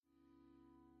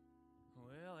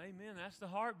Amen. That's the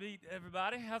heartbeat,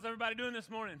 everybody. How's everybody doing this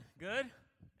morning? Good?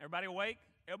 Everybody awake?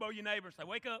 Elbow your neighbor. Say,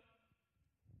 wake up.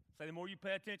 Say, the more you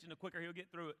pay attention, the quicker he'll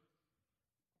get through it.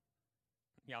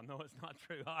 Y'all know it's not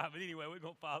true. All right, but anyway, we're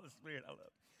going to follow the Spirit. I love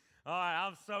it. All right,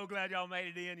 I'm so glad y'all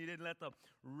made it in. You didn't let the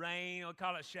rain, I'll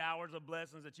call it showers of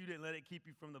blessings, that you didn't let it keep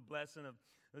you from the blessing of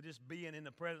just being in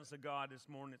the presence of God this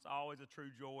morning. It's always a true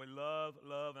joy. Love,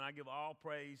 and I give all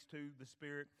praise to the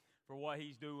Spirit for what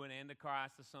He's doing, and to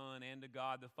Christ the Son, and to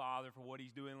God the Father for what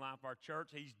He's doing in the life of our church.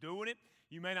 He's doing it.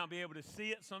 You may not be able to see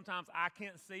it. Sometimes I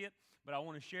can't see it, but I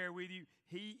want to share with you,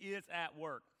 He is at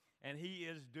work, and He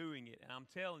is doing it. And I'm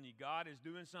telling you, God is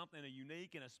doing something in a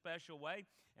unique and a special way,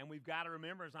 and we've got to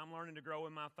remember, as I'm learning to grow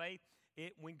in my faith,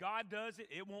 when God does it,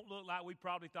 it won't look like we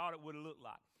probably thought it would have looked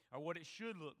like, or what it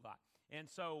should look like. And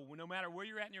so, no matter where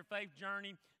you're at in your faith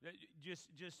journey, just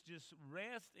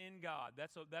rest in God.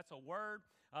 That's a word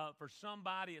for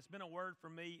somebody. It's been a word for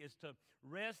me, is to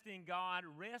rest in God,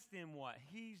 rest in what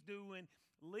He's doing,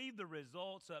 leave the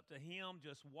results up to Him,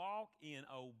 just walk in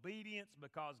obedience,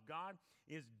 because God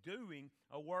is doing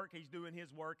a work. He's doing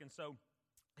His work, and so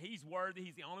He's worthy.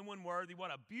 He's the only one worthy.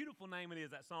 What a beautiful name it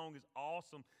is. That song is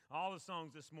awesome. All the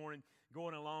songs this morning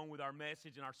going along with our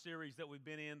message and our series that we've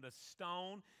been in, The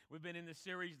Stone. We've been in the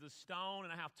series, The Stone,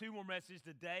 and I have two more messages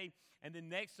today. And then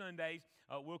next Sundays,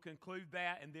 we'll conclude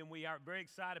that. And then we are very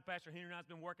excited. Pastor Henry and I have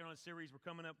been working on a series. We're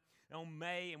coming up on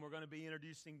May, and we're going to be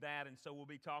introducing that. And so we'll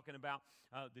be talking about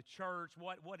the church.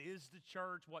 What is the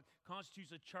church? What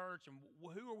constitutes a church? And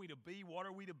who are we to be? What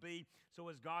are we to be? So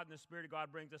as God and the Spirit of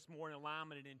God brings us more in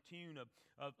alignment and in tune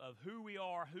of who we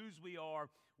are, whose we are,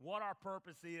 what our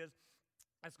purpose is,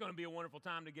 it's going to be a wonderful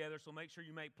time together, so make sure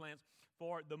you make plans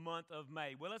for the month of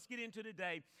May. Well, let's get into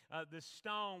today. The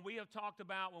stone we have talked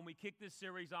about when we kicked this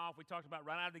series off. We talked about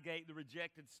right out of the gate the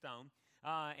rejected stone,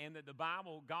 and that the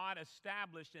Bible, God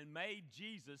established and made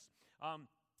Jesus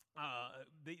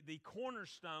the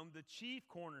cornerstone, the chief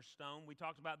cornerstone. We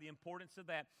talked about the importance of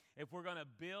that. If we're going to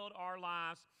build our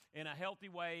lives in a healthy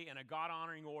way, in a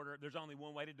God-honoring order, there's only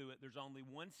one way to do it. There's only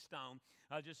one stone.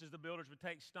 Just as the builders would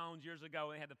take stones years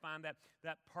ago, they had to find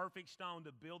that perfect stone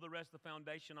to build the rest of the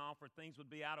foundation off, or things would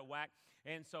be out of whack.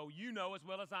 And so you know as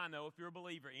well as I know, if you're a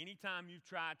believer, anytime you've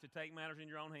tried to take matters in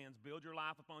your own hands, build your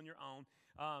life upon your own,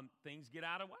 things get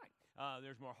out of whack.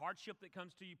 There's more hardship that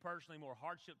comes to you personally, more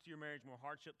hardship to your marriage, more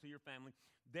hardship to your family.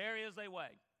 There is a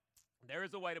way. There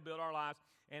is a way to build our lives,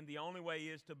 and the only way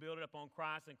is to build it upon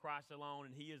Christ and Christ alone,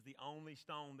 and He is the only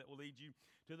stone that will lead you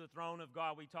to the throne of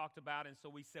God we talked about. And so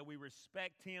we said we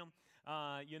respect Him.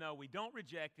 We don't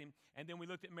reject Him. And then we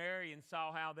looked at Mary and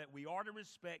saw how that we are to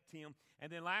respect Him.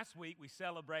 And then last week we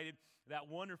celebrated that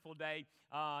wonderful day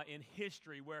in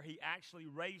history where He actually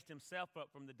raised Himself up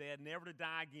from the dead, never to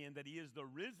die again, that He is the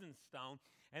risen stone.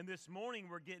 And this morning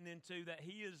we're getting into that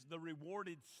He is the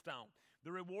rewarded stone.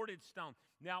 The rewarded stone.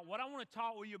 Now, what I want to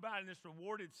talk with you about in this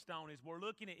rewarded stone is we're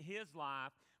looking at His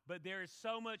life, but there is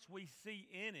so much we see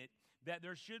in it that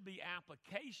there should be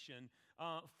application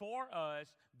for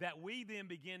us, that we then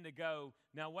begin to go,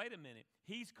 now wait a minute,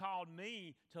 He's called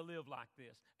me to live like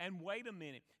this. And wait a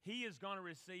minute, He is going to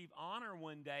receive honor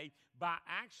one day by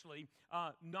actually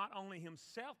not only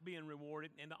Himself being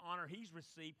rewarded and the honor He's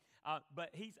received, but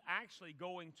He's actually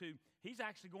going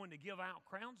to give out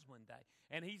crowns one day.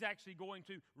 And He's actually going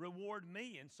to reward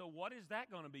me. And so what is that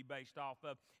going to be based off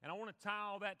of? And I want to tie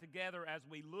all that together as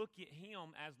we look at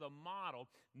Him as the model.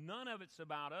 None of it's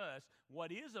about us.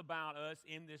 What is about us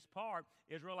in this part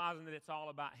is realizing that it's all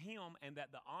about Him, and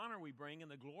that the honor we bring and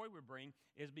the glory we bring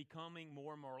is becoming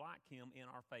more and more like Him in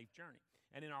our faith journey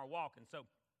and in our walk. And so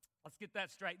let's get that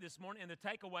straight this morning. And the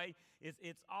takeaway is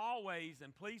it's always,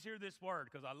 and please hear this word,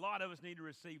 because a lot of us need to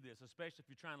receive this, especially if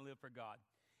you're trying to live for God.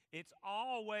 It's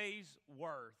always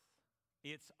worth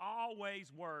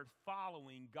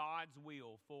following God's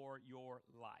will for your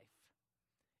life.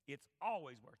 It's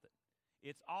always worth it.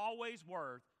 It's always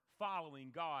worth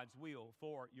following God's will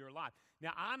for your life.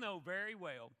 Now, I know very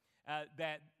well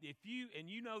that if you, and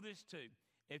you know this too,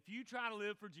 if you try to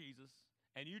live for Jesus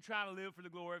and you try to live for the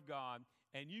glory of God,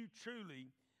 and you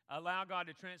truly allow God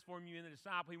to transform you into the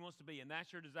disciple He wants to be, and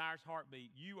that's your desire's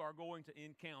heartbeat, you are going to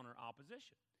encounter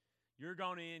opposition. You're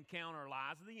going to encounter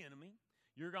lies of the enemy.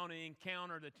 You're going to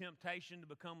encounter the temptation to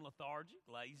become lethargic,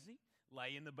 lazy,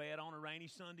 lay in the bed on a rainy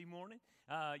Sunday morning,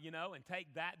 and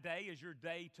take that day as your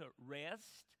day to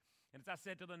rest. And as I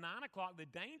said to the 9 o'clock, the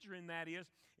danger in that is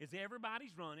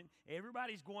everybody's running,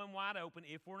 everybody's going wide open.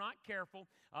 If we're not careful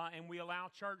and we allow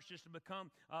church just to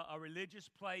become a religious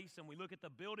place, and we look at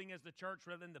the building as the church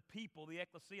rather than the people, the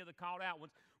ecclesia, the called out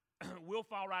ones, we'll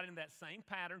fall right into that same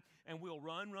pattern, and we'll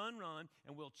run,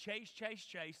 and we'll chase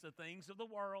the things of the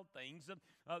world, things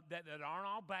that aren't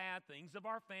all bad, things of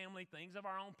our family, things of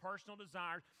our own personal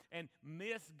desires, and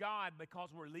miss God because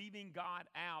we're leaving God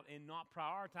out and not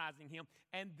prioritizing Him.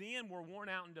 And then we're worn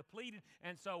out and depleted.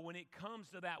 And so when it comes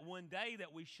to that one day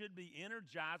that we should be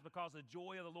energized because the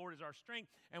joy of the Lord is our strength,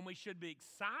 and we should be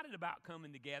excited about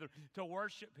coming together to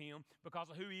worship Him because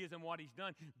of who He is and what He's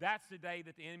done, that's the day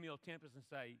that the enemy will tempt us and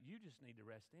say, you just need to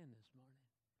rest in this morning.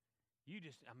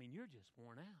 You're just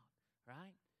worn out,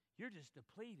 right? You're just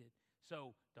depleted.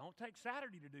 So don't take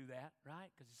Saturday to do that, right?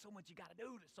 Because there's so much you got to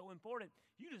do that's so important.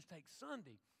 You just take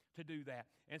Sunday to do that.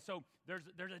 And so there's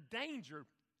a danger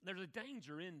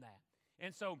in that.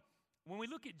 And so when we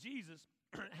look at Jesus,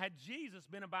 had Jesus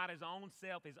been about His own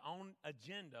self, His own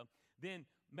agenda, then,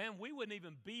 man, we wouldn't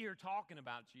even be here talking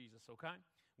about Jesus, okay?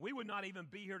 We would not even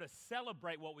be here to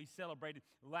celebrate what we celebrated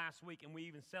last week, and we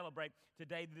even celebrate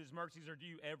today that His mercies are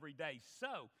due every day.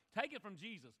 So, take it from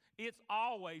Jesus. It's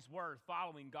always worth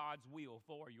following God's will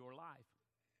for your life.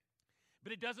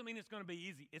 But it doesn't mean it's going to be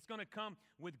easy. It's going to come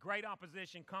with great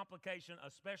opposition, complication,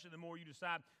 especially the more you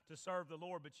decide to serve the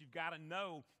Lord. But you've got to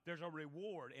know there's a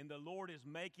reward, and the Lord is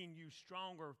making you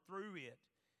stronger through it.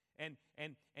 And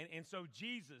so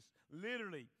Jesus,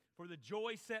 literally, for the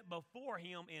joy set before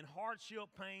Him in hardship,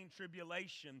 pain,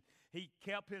 tribulation, He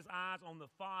kept His eyes on the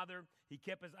Father. He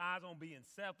kept His eyes on being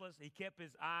selfless. He kept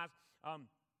His eyes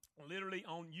literally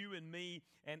on you and me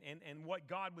and what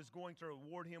God was going to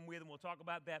reward Him with. And we'll talk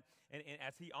about that and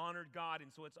as He honored God.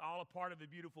 And so it's all a part of a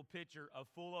beautiful picture of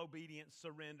full obedience,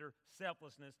 surrender,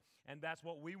 selflessness. And that's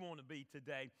what we want to be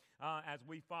today as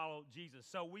we follow Jesus.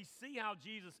 So we see how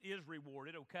Jesus is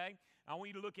rewarded, okay? I want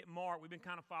you to look at Mark. We've been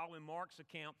kind of following Mark's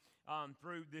account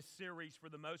through this series for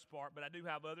the most part, but I do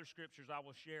have other scriptures I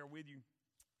will share with you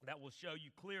that will show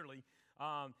you clearly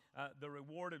the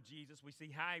reward of Jesus. We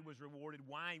see how He was rewarded,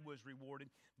 why He was rewarded.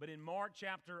 But in Mark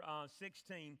chapter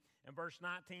 16 and verse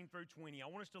 19 through 20, I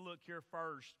want us to look here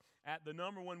first at the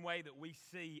number one way that we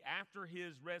see after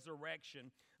His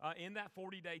resurrection in that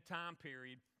 40-day time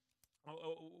period,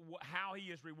 how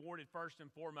He is rewarded first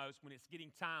and foremost when it's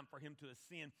getting time for Him to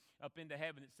ascend up into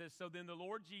heaven. It says, so then the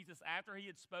Lord Jesus, after He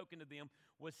had spoken to them,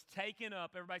 was taken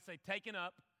up. Everybody say, taken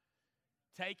up.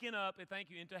 Taken up, and thank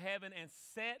you, into heaven and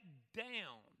set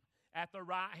down at the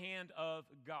right hand of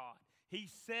God. He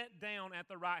sat down at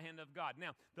the right hand of God.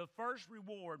 Now, the first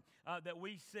reward that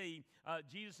we see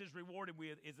Jesus is rewarded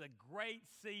with is a great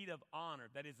seat of honor.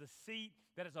 That is a seat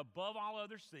that is above all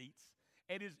other seats.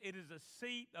 It is a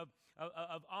seat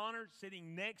of honor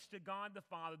sitting next to God the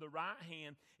Father, the right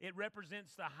hand. It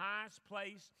represents the highest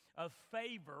place of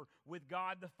favor with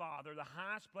God the Father, the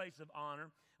highest place of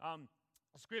honor.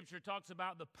 Scripture talks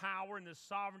about the power and the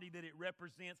sovereignty that it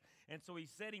represents. And so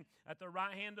He's sitting at the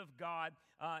right hand of God.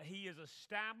 He has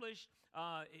established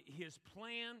His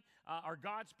plan, or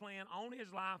God's plan on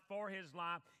His life, for His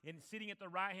life, and sitting at the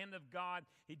right hand of God.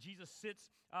 Jesus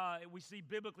sits, we see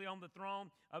biblically, on the throne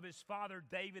of His father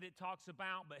David, it talks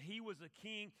about, but He was a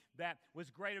king that was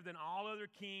greater than all other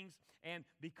kings, and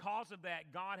because of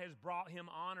that, God has brought Him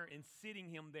honor in sitting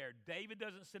Him there. David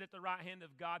doesn't sit at the right hand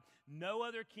of God. No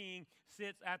other king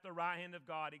sits at the right hand of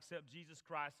God except Jesus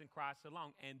Christ and Christ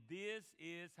alone. And this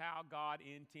is how God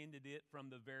intended it from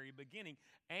the very beginning.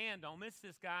 And don't miss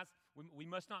this, guys. We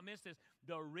must not miss this.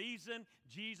 The reason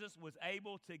Jesus was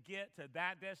able to get to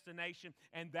that destination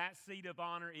and that seat of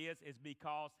honor is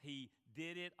because He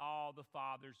did it all the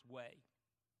Father's way.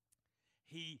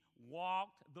 He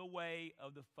walked the way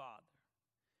of the Father.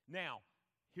 Now,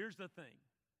 here's the thing.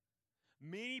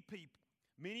 Many people,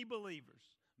 many believers,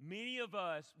 many of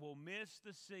us will miss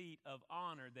the seat of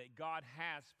honor that God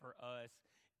has for us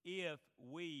if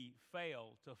we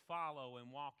fail to follow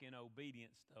and walk in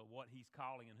obedience to what He's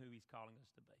calling and who He's calling us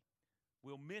to be.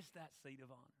 We'll miss that seat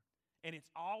of honor. And it's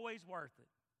always worth it,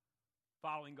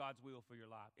 following God's will for your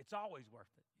life. It's always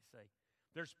worth it, you see.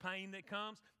 There's pain that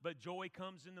comes, but joy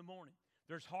comes in the morning.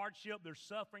 There's hardship, there's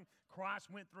suffering.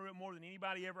 Christ went through it more than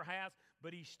anybody ever has,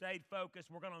 but He stayed focused.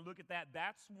 We're going to look at that.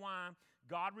 That's why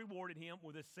God rewarded Him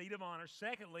with a seat of honor.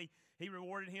 Secondly, He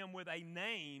rewarded Him with a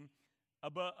name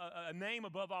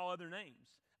above all other names,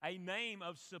 a name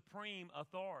of supreme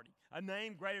authority, a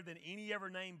name greater than any ever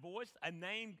name voiced, a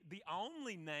name, the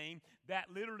only name that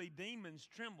literally demons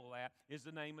tremble at is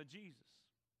the name of Jesus.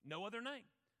 No other name.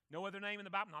 No other name in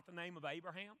the Bible. Not the name of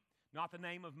Abraham, not the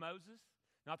name of Moses,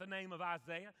 not the name of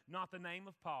Isaiah, not the name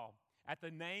of Paul. At the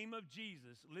name of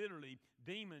Jesus, literally,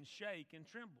 demons shake and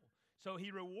tremble. So He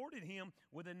rewarded him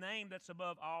with a name that's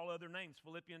above all other names.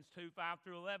 Philippians 2, 5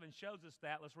 through 11 shows us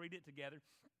that. Let's read it together.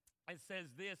 It says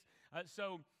this,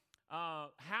 so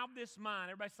have this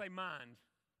mind. Everybody say mind.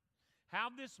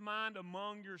 Have this mind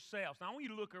among yourselves. Now, I want you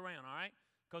to look around, all right?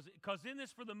 Because in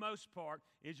this, for the most part,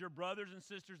 is your brothers and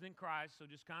sisters in Christ. So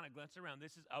just kind of glance around.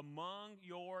 This is among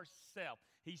yourself.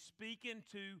 He's speaking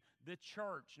to the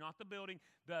church, not the building,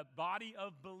 the body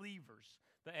of believers,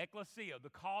 the ecclesia, the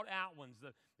called out ones.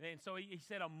 And so he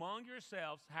said, among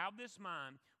yourselves, have this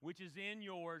mind, which is in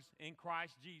yours in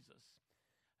Christ Jesus,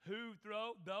 who,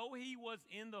 though he was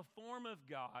in the form of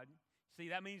God, see,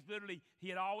 that means literally he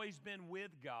had always been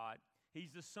with God.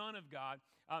 He's the Son of God,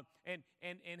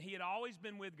 and he had always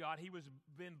been with God. He was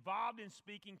involved in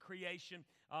speaking creation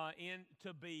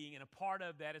into being, and a part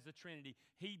of that is the Trinity.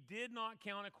 He did not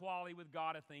count equality with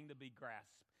God a thing to be grasped.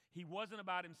 He wasn't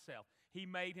about himself. He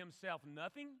made himself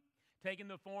nothing, taking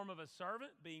the form of a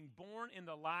servant, being born in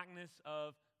the likeness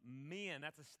of men.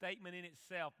 That's a statement in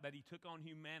itself that he took on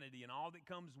humanity and all that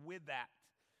comes with that.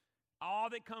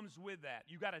 All that comes with that.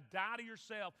 You've got to die to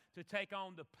yourself to take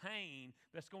on the pain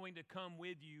that's going to come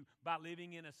with you by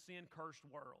living in a sin-cursed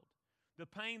world. The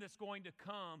pain that's going to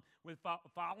come with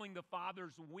following the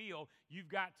Father's will, you've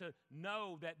got to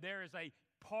know that there is a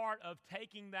part of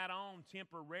taking that on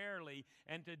temporarily,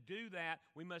 and to do that,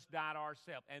 we must die to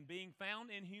ourselves. And being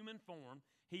found in human form,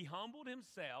 he humbled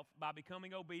himself by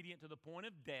becoming obedient to the point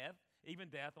of death, even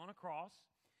death on a cross.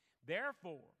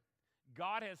 Therefore,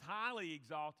 God has highly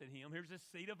exalted him. Here's his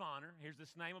seat of honor. Here's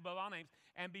this name above all names.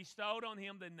 And bestowed on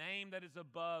him the name that is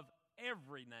above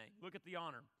every name. Look at the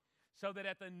honor. So that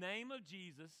at the name of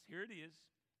Jesus, here it is,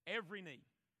 every knee,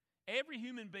 every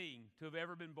human being to have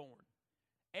ever been born,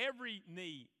 every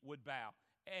knee would bow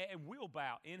and will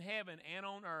bow in heaven and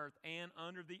on earth and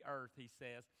under the earth, he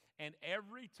says. And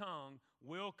every tongue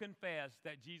will confess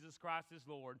that Jesus Christ is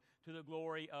Lord, to the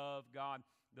glory of God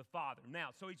the Father. Now,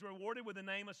 so he's rewarded with the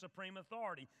name of supreme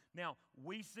authority. Now,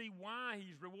 we see why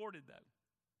he's rewarded, though.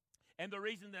 And the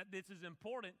reason that this is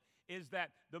important is that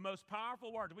the most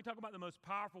powerful words, we talk about the most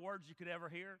powerful words you could ever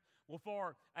hear. Well,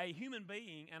 for a human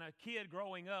being and a kid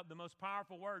growing up, the most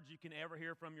powerful words you can ever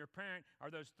hear from your parent are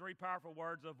those three powerful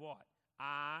words of what?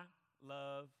 I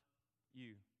love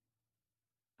you.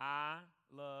 I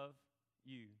love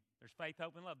you. There's faith,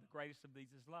 hope, and love. The greatest of these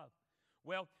is love.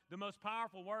 Well, the most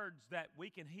powerful words that we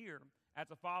can hear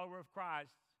as a follower of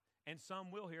Christ, and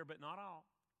some will hear, but not all,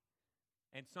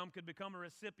 and some could become a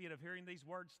recipient of hearing these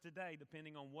words today,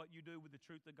 depending on what you do with the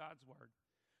truth of God's word.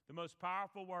 The most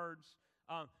powerful words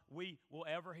we will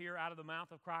ever hear out of the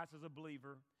mouth of Christ as a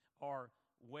believer are,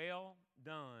 well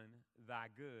done, thy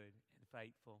good and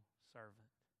faithful servant.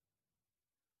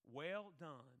 Well done,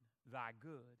 thy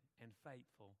good and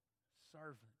faithful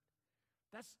servant.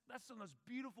 That's the most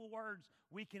beautiful words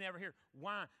we can ever hear.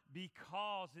 Why?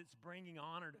 Because it's bringing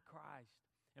honor to Christ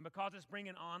and because it's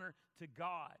bringing honor to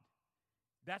God.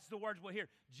 That's the words we'll hear.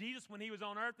 Jesus, when he was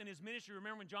on earth in his ministry,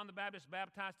 remember when John the Baptist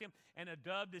baptized him and a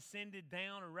dove descended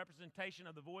down, a representation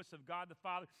of the voice of God the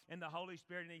Father and the Holy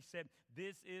Spirit, and he said,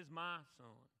 this is my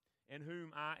Son in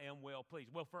whom I am well pleased.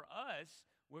 Well, for us,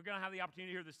 we're going to have the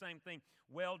opportunity to hear the same thing.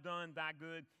 Well done, thy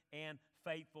good and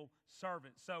faithful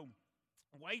servant. So,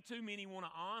 way too many want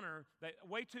to honor,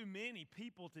 way too many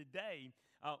people today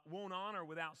won't honor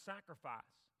without sacrifice.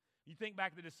 You think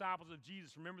back to the disciples of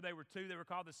Jesus. Remember they were two. They were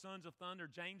called the sons of thunder,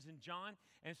 James and John.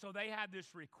 And so they had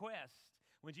this request.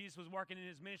 When Jesus was working in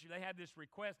his ministry, they had this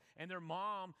request. And their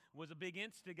mom was a big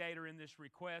instigator in this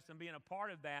request and being a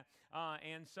part of that.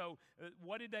 And so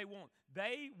what did they want?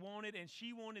 They wanted, and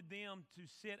she wanted them to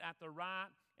sit at the right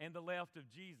and the left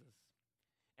of Jesus.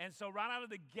 And so right out of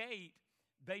the gate,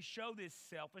 they show this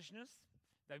selfishness.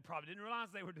 They probably didn't realize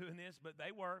they were doing this, but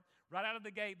they were. Right out of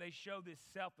the gate, they show this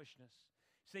selfishness.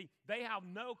 See, they have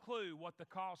no clue what the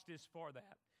cost is for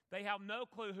that. They have no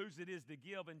clue whose it is to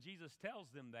give, and Jesus tells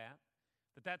them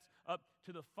that's up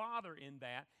to the Father in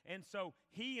that. And so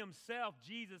he himself,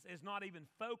 Jesus, is not even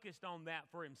focused on that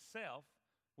for himself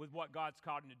with what God's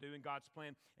called him to do and God's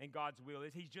plan and God's will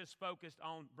is. He's just focused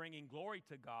on bringing glory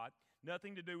to God,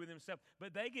 nothing to do with himself.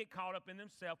 But they get caught up in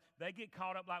themselves. They get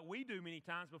caught up like we do many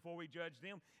times before we judge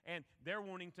them, and they're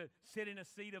wanting to sit in a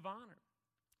seat of honor.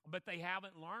 But they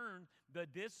haven't learned the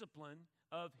discipline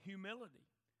of humility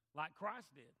like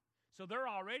Christ did. So they're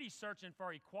already searching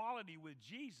for equality with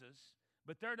Jesus,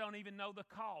 but they don't even know the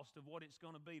cost of what it's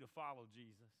going to be to follow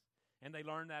Jesus. And they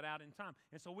learn that out in time.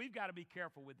 And so we've got to be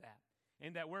careful with that.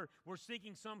 And that we're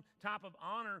seeking some type of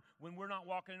honor when we're not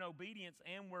walking in obedience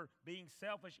and we're being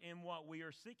selfish in what we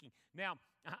are seeking. Now,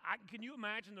 can you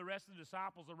imagine the rest of the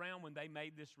disciples around when they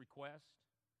made this request?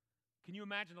 Can you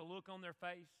imagine the look on their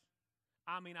face?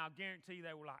 I mean, I'll guarantee you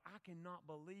they were like, I cannot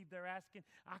believe they're asking.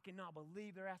 I cannot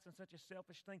believe they're asking such a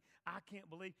selfish thing. I can't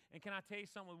believe. And can I tell you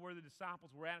something where the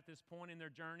disciples were at this point in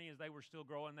their journey as they were still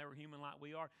growing, they were human like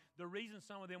we are? The reason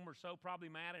some of them were so probably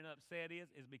mad and upset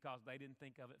is because they didn't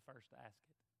think of it first to ask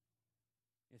it.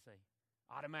 You see,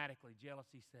 automatically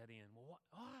jealousy set in. Well,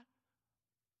 what?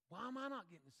 Why am I not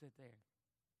getting to sit there?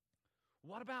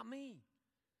 What about me?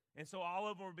 And so all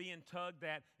of them were being tugged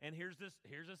at. And here's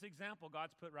this example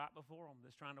God's put right before them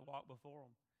that's trying to walk before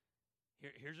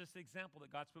them. Here's this example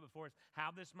that God's put before us.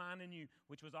 Have this mind in you,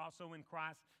 which was also in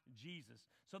Christ Jesus.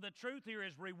 So the truth here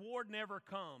is reward never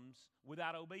comes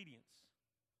without obedience.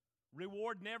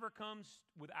 Reward never comes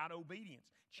without obedience.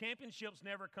 Championships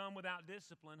never come without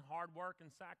discipline, hard work,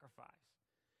 and sacrifice.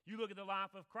 You look at the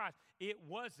life of Christ. It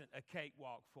wasn't a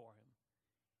cakewalk for him.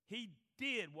 He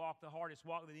did walk the hardest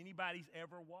walk that anybody's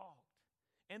ever walked.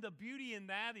 And the beauty in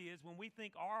that is when we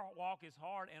think our walk is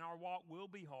hard, and our walk will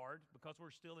be hard because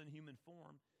we're still in human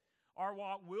form, our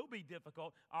walk will be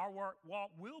difficult. Our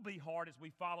walk will be hard as we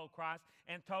follow Christ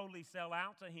and totally sell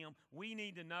out to Him. We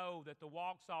need to know that the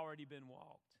walk's already been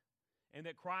walked and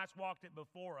that Christ walked it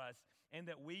before us and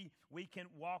that we can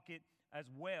walk it as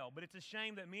well. But it's a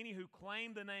shame that many who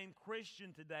claim the name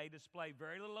Christian today display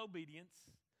very little obedience,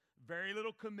 very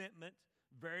little commitment,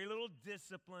 very little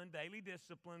discipline, daily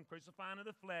discipline, crucifying of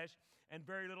the flesh, and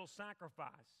very little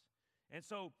sacrifice. And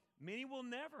so many will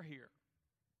never hear.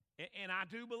 And I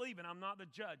do believe, and I'm not the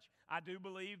judge, I do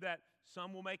believe that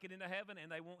some will make it into heaven and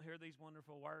they won't hear these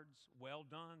wonderful words, well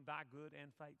done, thy good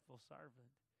and faithful servant.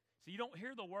 So you don't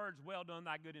hear the words, well done,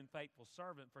 thy good and faithful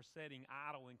servant, for sitting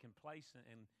idle and complacent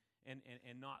and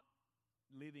not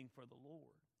living for the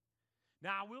Lord.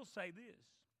 Now, I will say this.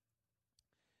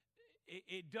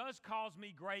 It does cause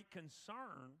me great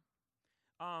concern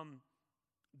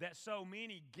that so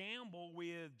many gamble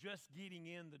with just getting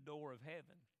in the door of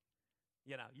heaven.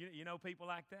 You know people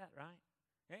like that, right?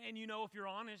 And you know, if you're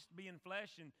honest, being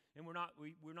flesh, and we're not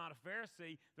a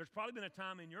Pharisee, there's probably been a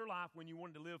time in your life when you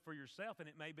wanted to live for yourself, and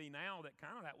it may be now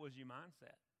that was your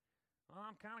mindset. Well,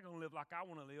 I'm kind of going to live like I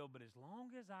want to live, but as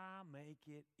long as I make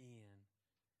it in,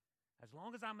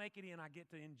 I get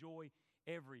to enjoy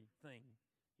everything,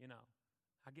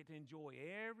 I get to enjoy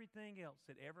everything else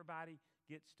that everybody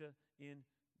gets to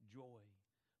enjoy.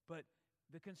 But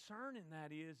the concern in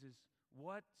that is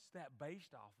what's that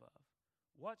based off of?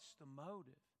 What's the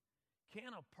motive?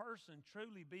 Can a person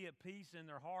truly be at peace in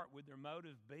their heart with their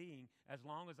motive being as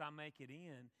long as I make it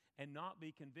in and not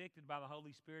be convicted by the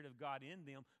Holy Spirit of God in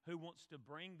them who wants to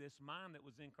bring this mind that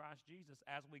was in Christ Jesus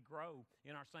as we grow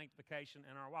in our sanctification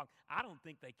and our walk? I don't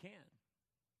think they can.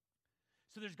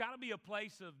 So there's got to be a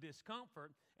place of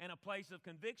discomfort and a place of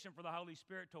conviction for the Holy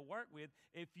Spirit to work with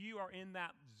if you are in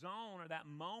that zone or that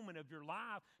moment of your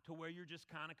life to where you're just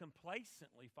kind of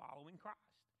complacently following Christ.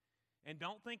 And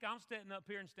don't think I'm standing up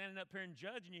here and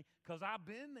judging you, because I've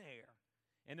been there.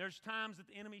 And there's times that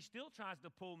the enemy still tries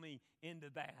to pull me into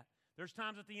that. There's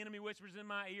times that the enemy whispers in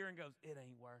my ear and goes, it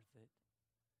ain't worth it.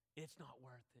 It's not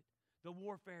worth it. The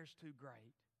warfare's too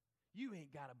great. You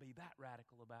ain't got to be that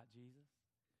radical about Jesus.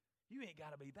 You ain't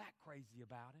got to be that crazy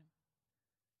about Him.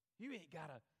 You ain't got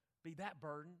to be that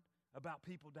burdened about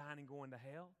people dying and going to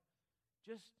hell.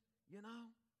 Just,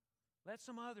 let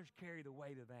some others carry the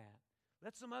weight of that.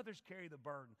 Let some others carry the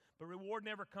burden. But reward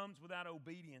never comes without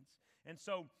obedience. And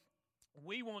so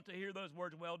we want to hear those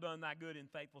words, well done, thy good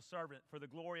and faithful servant, for the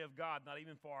glory of God, not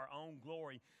even for our own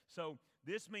glory. So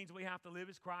this means we have to live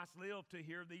as Christ lived to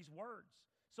hear these words.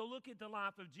 So look at the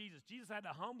life of Jesus. Jesus had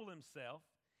to humble Himself.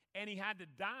 And He had to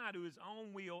die to His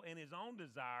own will and His own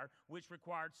desire, which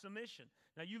required submission.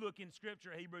 Now, you look in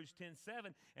Scripture, Hebrews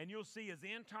 10:7, and you'll see His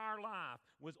entire life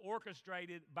was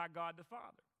orchestrated by God the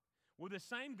Father. Well, the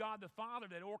same God the Father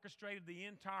that orchestrated the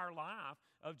entire life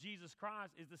of Jesus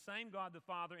Christ is the same God the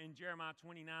Father in Jeremiah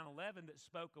 29:11 that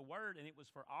spoke a word, and it was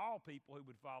for all people who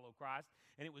would follow Christ,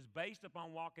 and it was based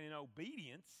upon walking in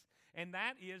obedience. And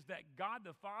that is that God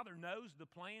the Father knows the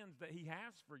plans that He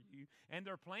has for you, and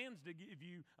they're plans to give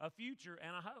you a future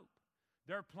and a hope.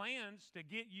 They're plans to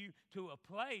get you to a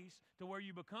place to where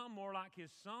you become more like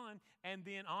His Son, and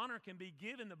then honor can be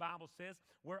given, the Bible says,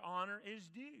 where honor is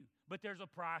due. But there's a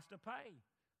price to pay.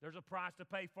 There's a price to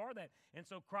pay for that. And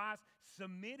so Christ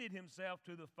submitted Himself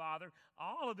to the Father.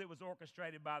 All of it was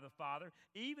orchestrated by the Father.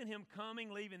 Even Him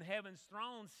coming, leaving heaven's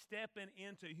throne, stepping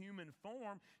into human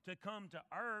form to come to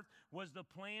earth was the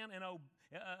plan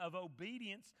of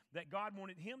obedience that God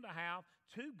wanted Him to have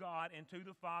to God and to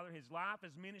the Father. His life,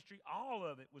 His ministry, all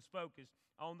of it was focused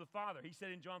on the Father. He said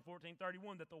in John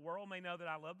 14:31 that the world may know that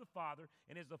I love the Father,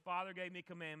 and as the Father gave me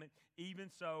commandment,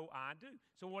 even so I do.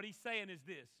 So what He's saying is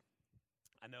this.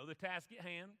 I know the task at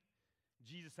hand.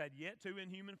 Jesus had yet to, in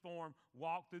human form,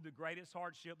 walk through the greatest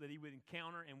hardship that he would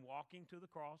encounter in walking to the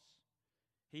cross.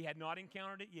 He had not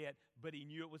encountered it yet, but he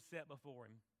knew it was set before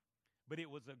him. But it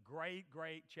was a great,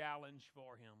 great challenge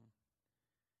for him.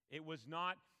 It was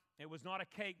not a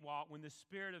cakewalk when the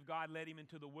Spirit of God led him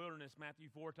into the wilderness, Matthew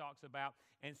 4 talks about,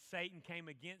 and Satan came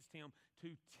against him to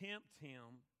tempt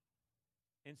him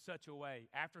in such a way,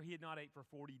 after he had not ate for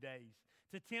 40 days,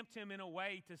 to tempt him in a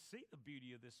way to see the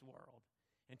beauty of this world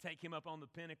and take him up on the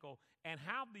pinnacle and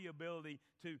have the ability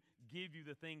to give you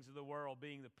the things of the world,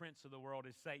 being the prince of the world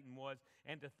as Satan was,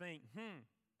 and to think,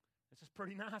 this is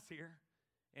pretty nice here.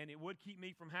 And it would keep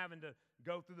me from having to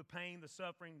go through the pain, the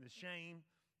suffering, the shame,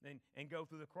 and go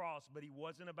through the cross. But he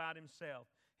wasn't about himself.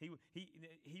 He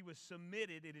was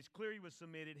submitted. It is clear he was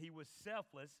submitted. He was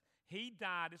selfless. He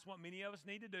died. It's what many of us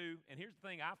need to do. And here's the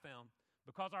thing I found.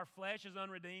 Because our flesh is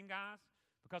unredeemed, guys,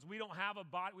 because we don't have a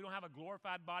body, we don't have a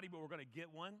glorified body, but we're going to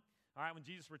get one. All right, when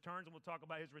Jesus returns, and we'll talk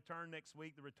about his return next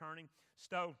week, the returning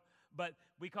stove. But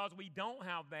because we don't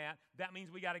have that, that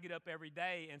means we got to get up every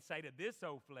day and say to this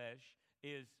old flesh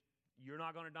is, you're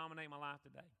not going to dominate my life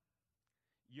today.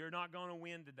 You're not going to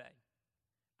win today.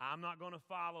 I'm not going to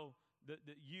follow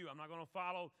you. I'm not going to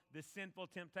follow the sinful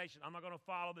temptation. I'm not going to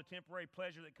follow the temporary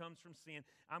pleasure that comes from sin.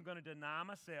 I'm going to deny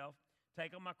myself,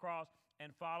 take up my cross,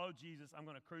 and follow Jesus. I'm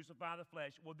going to crucify the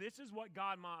flesh. Well, this is what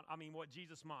what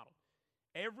Jesus modeled.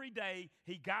 Every day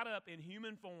he got up in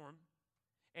human form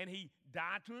and he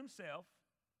died to himself.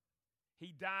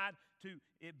 He died to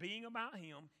it being about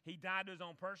him. He died to his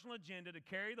own personal agenda to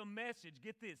carry the message,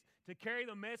 get this, to carry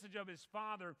the message of his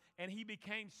Father, and he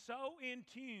became so in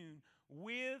tune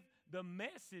with the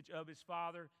message of his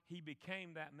Father, he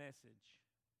became that message.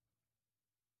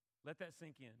 Let that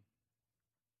sink in.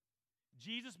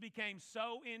 Jesus became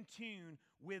so in tune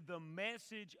with the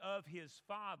message of his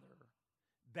Father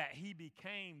that he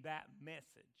became that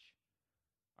message.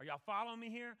 Are y'all following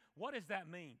me here? What does that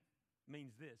mean? It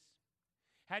means this.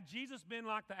 Had Jesus been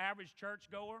like the average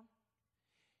churchgoer,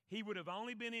 he would have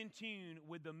only been in tune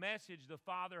with the message the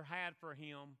Father had for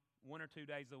him 1 or 2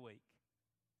 days a week.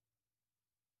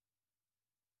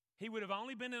 He would have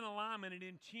only been in alignment and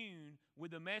in tune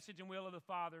with the message and will of the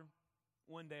Father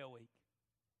 1 day a week.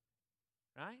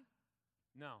 Right?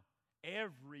 No.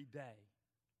 Every day,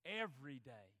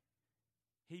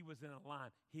 he was in a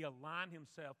line. He aligned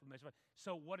himself with the message.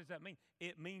 So what does that mean?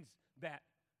 It means that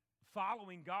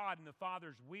following God and the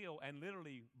Father's will and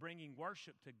literally bringing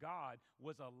worship to God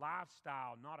was a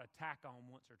lifestyle, not a tack on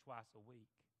once or twice a week.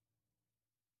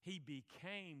 He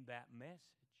became that message.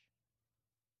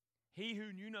 He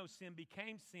who knew no sin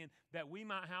became sin that we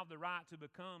might have the right to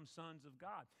become sons of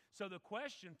God. So the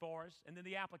question for us, and then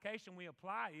the application we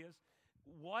apply is,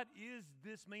 what does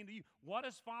this mean to you? What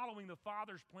is following the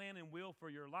Father's plan and will for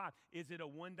your life? Is it a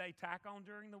one-day tack on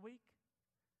during the week?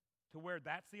 To where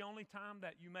that's the only time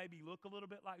that you maybe look a little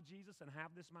bit like Jesus and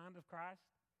have this mind of Christ?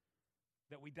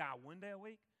 That we die 1 day a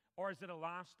week? Or is it a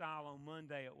lifestyle on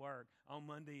Monday at work, on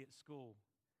Monday at school,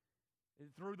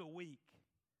 through the week?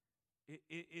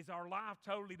 Is our life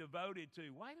totally devoted to,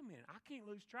 wait a minute, I can't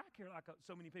lose track here like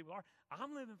so many people are.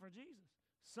 I'm living for Jesus.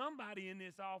 Somebody in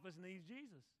this office needs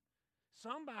Jesus.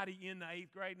 Somebody in the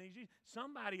 8th grade needs Jesus.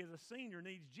 Somebody as a senior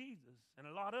needs Jesus. And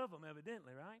a lot of them,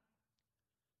 evidently, right?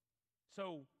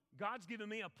 So God's given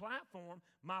me a platform.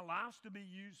 My life's to be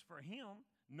used for him,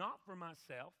 not for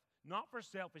myself, not for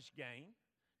selfish gain,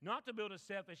 not to build a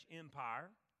selfish empire,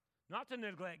 not to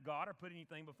neglect God or put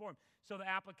anything before him. So the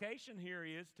application here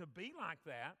is to be like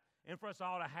that and for us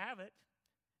all to have it.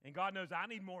 And God knows I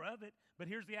need more of it. But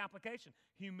here's the application.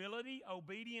 Humility,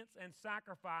 obedience, and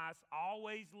sacrifice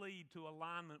always lead to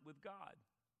alignment with God.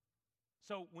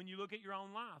 So when you look at your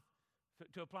own life,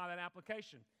 to apply that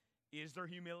application, is there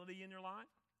humility in your life?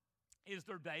 Is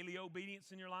there daily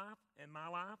obedience in your life, in my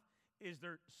life? Is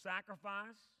there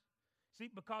sacrifice? See,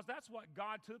 because that's what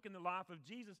God took in the life of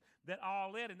Jesus that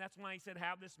all led, and that's why he said,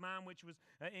 have this mind which was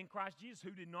in Christ Jesus,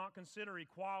 who did not consider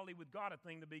equality with God a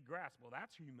thing to be grasped. Well,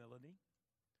 that's humility.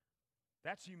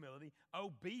 That's humility.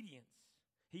 Obedience.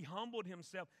 He humbled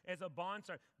himself as a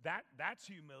bondservant. That's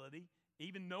humility,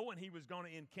 even knowing he was going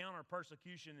to encounter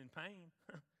persecution and pain.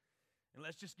 And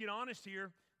let's just get honest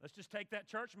here. Let's just take that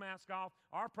church mask off.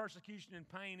 Our persecution and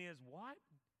pain is what?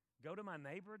 Go to my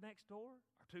neighbor next door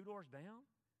or 2 doors down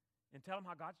and tell him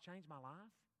how God's changed my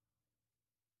life?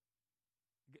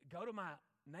 Go to my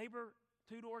neighbor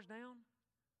 2 doors down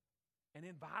and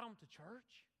invite them to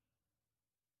church?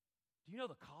 Do you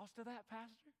know the cost of that,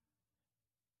 Pastor?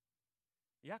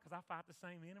 Yeah, because I fight the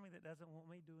same enemy that doesn't want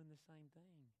me doing the same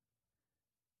thing.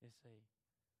 You see.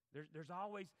 There's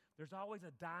always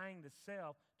a dying to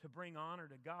self to bring honor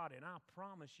to God. And I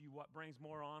promise you, what brings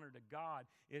more honor to God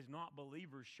is not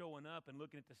believers showing up and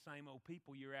looking at the same old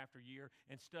people year after year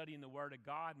and studying the Word of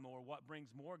God more. What brings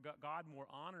God more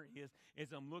honor is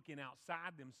them looking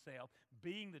outside themselves,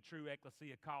 being the true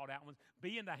ecclesia called out ones,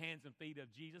 being the hands and feet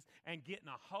of Jesus, and getting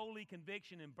a holy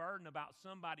conviction and burden about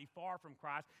somebody far from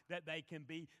Christ that they can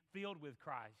be filled with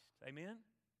Christ. Amen?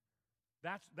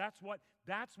 That's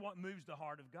what moves the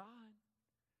heart of God.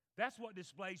 That's what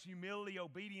displays humility,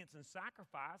 obedience, and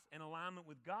sacrifice and alignment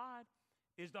with God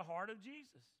is the heart of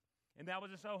Jesus. And that was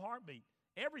his whole heartbeat.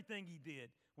 Everything he did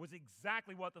was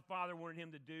exactly what the Father wanted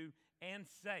him to do and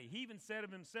say. He even said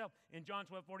of himself in John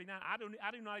 12:49, I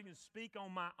do not even speak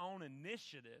on my own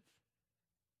initiative.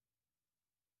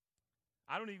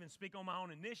 I don't even speak on my own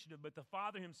initiative, but the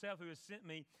Father himself who has sent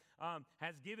me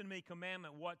has given me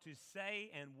commandment what to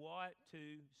say and what to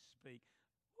speak.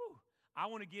 Whew. I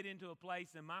want to get into a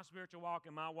place in my spiritual walk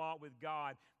and my walk with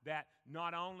God that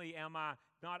not only am I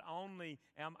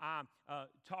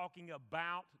talking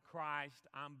about Christ,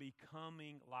 I'm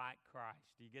becoming like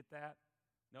Christ. Do you get that?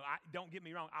 No, don't get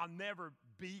me wrong. I'll never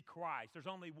be Christ. There's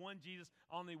only one Jesus,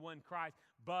 only one Christ.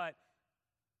 But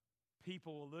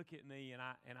people will look at me, and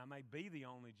I may be the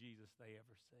only Jesus they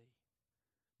ever see.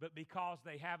 But because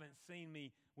they haven't seen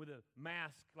me with a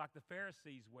mask like the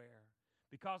Pharisees wear,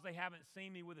 because they haven't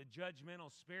seen me with a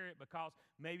judgmental spirit, because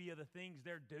maybe of the things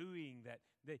they're doing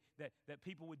that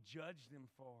people would judge them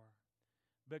for,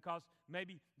 because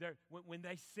maybe when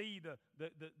they see the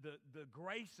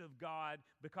grace of God,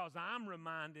 because I'm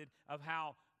reminded of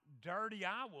how dirty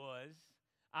I was,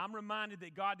 I'm reminded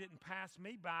that God didn't pass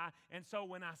me by. And so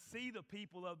when I see the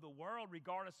people of the world,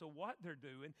 regardless of what they're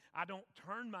doing, I don't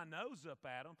turn my nose up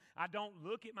at them. I don't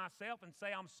look at myself and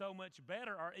say I'm so much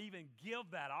better or even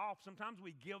give that off. Sometimes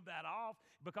we give that off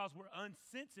because we're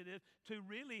unsensitive to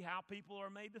really how people are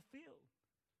made to feel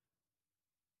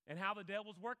and how the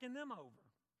devil's working them over.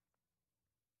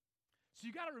 So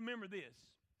you got to remember this.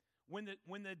 When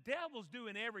the devil's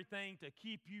doing everything to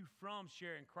keep you from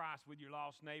sharing Christ with your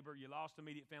lost neighbor, your lost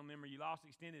immediate family member, your lost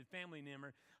extended family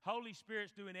member, Holy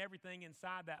Spirit's doing everything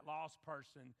inside that lost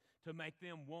person to make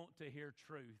them want to hear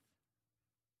truth.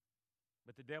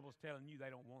 But the devil's telling you they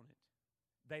don't want it.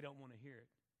 They don't want to hear it.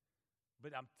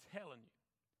 But I'm telling you,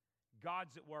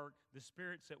 God's at work, the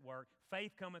Spirit's at work.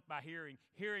 Faith cometh by hearing,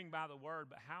 hearing by the word.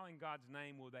 But how in God's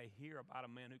name will they hear about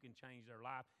a man who can change their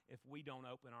life if we don't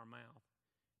open our mouth?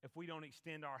 If we don't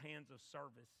extend our hands of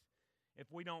service, if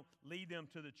we don't lead them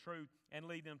to the truth and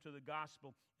lead them to the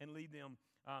gospel and lead them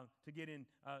to get in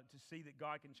to see that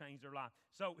God can change their life.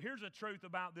 So here's the truth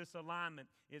about this alignment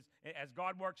is as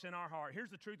God works in our heart. Here's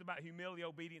the truth about humility,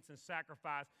 obedience, and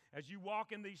sacrifice. As you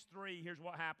walk in these three, here's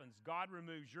what happens. God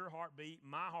removes your heartbeat,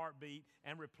 my heartbeat,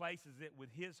 and replaces it with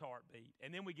his heartbeat.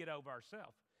 And then we get over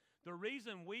ourselves. The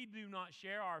reason we do not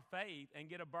share our faith and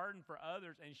get a burden for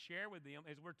others and share with them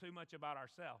is we're too much about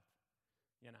ourselves.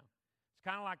 You know, it's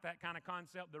kind of like that kind of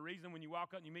concept. The reason when you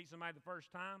walk up and you meet somebody the first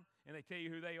time and they tell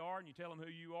you who they are and you tell them who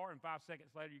you are, and 5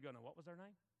 seconds later you go, no, what was their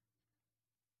name?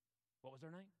 What was their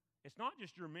name? It's not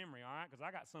just your memory, all right, because I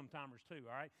got some-timers too,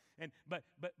 all right? But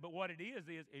what it is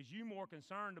you more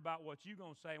concerned about what you're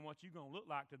going to say and what you're going to look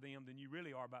like to them than you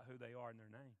really are about who they are and their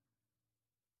name.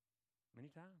 Many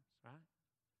times, right?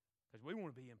 Because we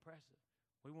want to be impressive.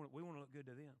 We want to look good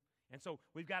to them. And so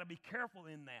we've got to be careful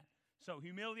in that. So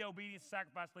humility, obedience,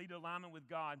 sacrifice lead to alignment with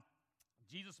God.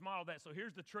 Jesus modeled that. So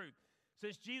here's the truth.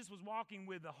 Since Jesus was walking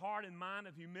with the heart and mind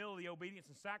of humility, obedience,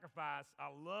 and sacrifice, I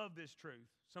love this truth.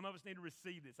 Some of us need to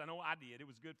receive this. I know I did. It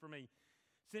was good for me.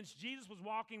 Since Jesus was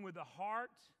walking with the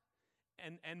heart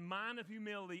and mind of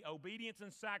humility, obedience,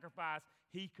 and sacrifice,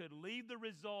 he could leave the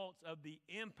results of the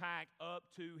impact up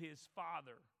to his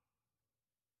Father.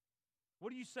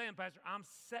 What are you saying, Pastor? I'm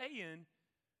saying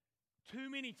too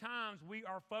many times we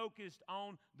are focused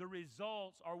on the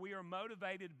results, or we are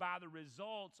motivated by the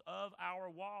results of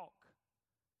our walk.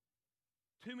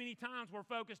 Too many times we're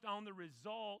focused on the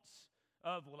results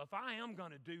of, well, if I am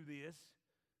going to do this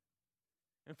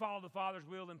and follow the Father's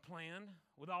will and plan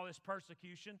with all this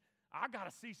persecution, I got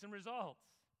to see some results.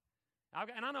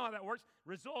 And I know how that works.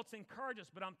 Results encourage us,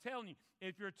 but I'm telling you,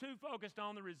 if you're too focused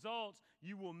on the results,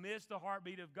 you will miss the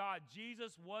heartbeat of God.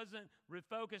 Jesus wasn't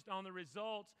focused on the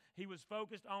results. He was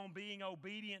focused on being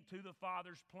obedient to the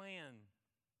Father's plan.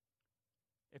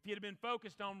 If he had been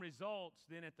focused on results,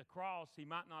 then at the cross, he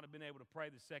might not have been able to pray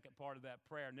the second part of that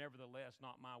prayer, nevertheless,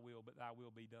 not my will, but thy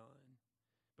will be done.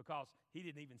 Because he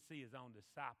didn't even see his own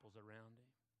disciples around him.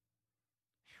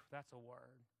 Whew, that's a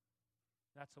word.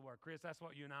 That's the word. Chris, that's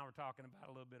what you and I were talking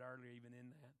about a little bit earlier, even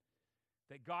in that.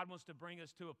 That God wants to bring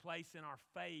us to a place in our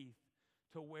faith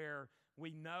to where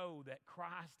we know that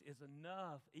Christ is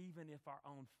enough even if our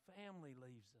own family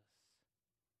leaves us.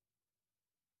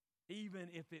 Even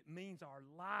if it means our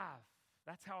life.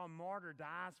 That's how a martyr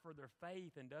dies for their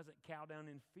faith and doesn't cow down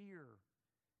in fear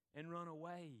and run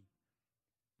away.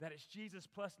 That it's Jesus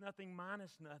plus nothing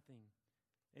minus nothing.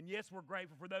 And yes, we're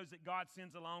grateful for those that God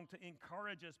sends along to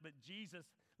encourage us, but Jesus,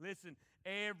 listen,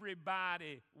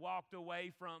 everybody walked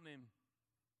away from him.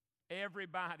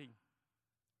 Everybody.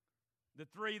 The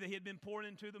three that he had been poured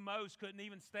into the most couldn't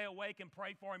even stay awake and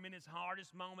pray for him in his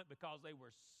hardest moment because they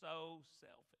were so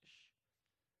selfish.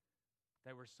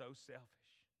 They were so selfish.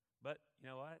 But you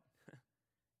know what?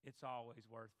 It's always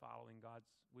worth following God's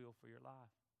will for your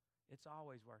life. It's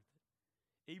always worth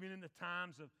it. Even in the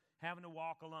times of having to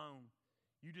walk alone,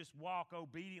 you just walk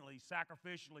obediently,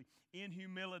 sacrificially, in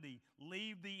humility.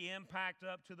 Leave the impact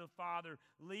up to the Father.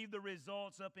 Leave the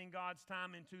results up in God's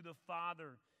time and to the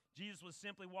Father. Jesus was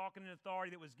simply walking in authority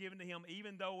that was given to him,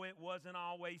 even though it wasn't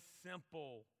always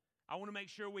simple. I want to make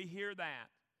sure we hear that.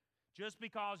 Just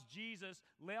because Jesus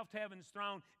left heaven's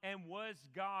throne and was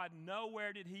God,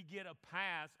 nowhere did he get a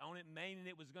pass on it, meaning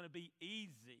it was going to be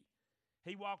easy.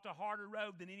 He walked a harder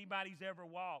road than anybody's ever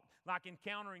walked, like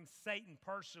encountering Satan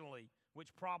personally,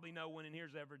 which probably no one in here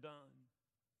has ever done.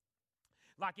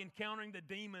 Like encountering the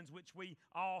demons, which we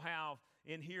all have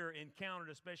in here encountered,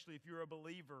 especially if you're a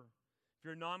believer. If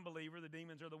you're a non-believer, the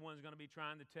demons are the ones going to be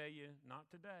trying to tell you, not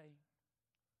today.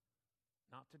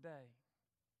 Not today.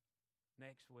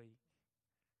 Next week.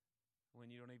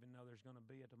 When you don't even know there's going to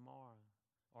be a tomorrow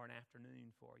or an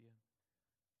afternoon for you.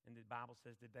 And the Bible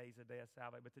says today's a day of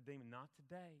salvation. But the demon, not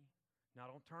today. Now,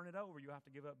 don't turn it over. You have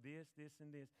to give up this, this,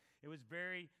 and this. It was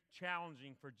very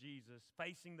challenging for Jesus,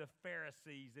 facing the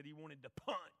Pharisees that he wanted to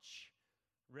punch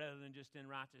rather than just in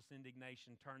righteous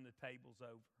indignation turn the tables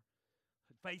over.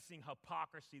 Facing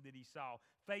hypocrisy that he saw,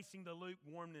 facing the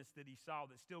lukewarmness that he saw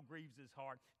that still grieves his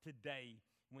heart today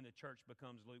when the church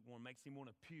becomes lukewarm, makes him want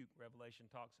to puke, Revelation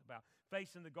talks about.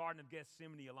 Facing the Garden of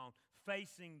Gethsemane alone,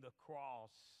 facing the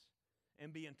cross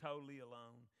and being totally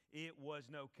alone. It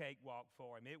was no cakewalk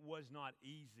for him. It was not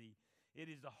easy. It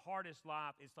is the hardest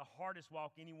life. It's the hardest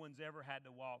walk anyone's ever had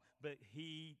to walk, but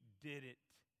he did it.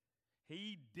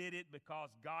 He did it because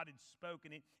God had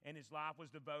spoken it, and his life was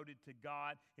devoted to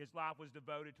God. His life was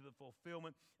devoted to the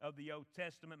fulfillment of the Old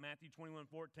Testament. Matthew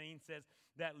 21:14 says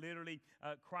that literally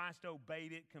Christ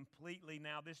obeyed it completely.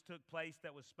 Now, this took place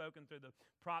that was spoken through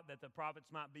that the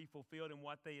prophets might be fulfilled in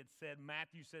what they had said.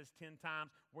 Matthew says 10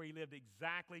 times where he lived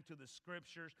exactly to the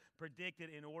Scriptures, predicted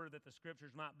in order that the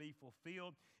Scriptures might be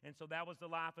fulfilled. And so that was the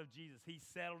life of Jesus. He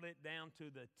settled it down to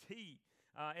the T.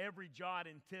 Every jot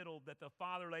and tittle that the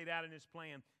Father laid out in his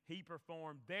plan, he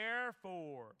performed.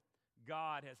 Therefore,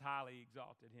 God has highly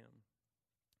exalted him.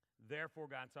 Therefore,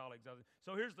 God's highly exalted.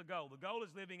 So here's the goal. The goal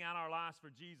is living out our lives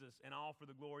for Jesus and all for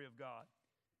the glory of God.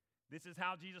 This is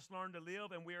how Jesus learned to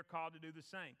live, and we are called to do the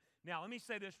same. Now, let me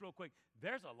say this real quick.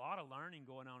 There's a lot of learning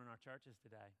going on in our churches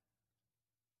today.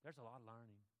 There's a lot of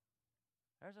learning.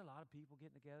 There's a lot of people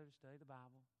getting together to study the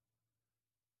Bible.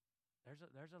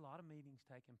 There's a lot of meetings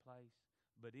taking place.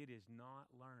 But it is not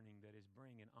learning that is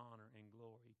bringing honor and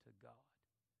glory to God.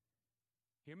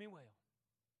 Hear me well.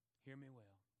 Hear me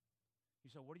well.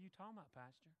 You say, what are you talking about,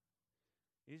 Pastor?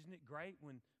 Isn't it great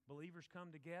when believers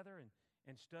come together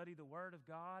and study the Word of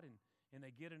God and they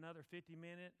get another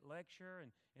 50-minute lecture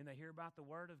and they hear about the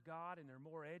Word of God and they're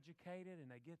more educated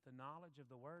and they get the knowledge of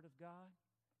the Word of God?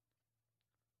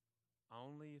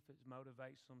 Only if it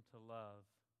motivates them to love,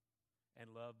 and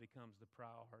love becomes the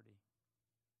priority.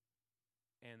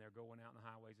 And they're going out in the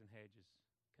highways and hedges,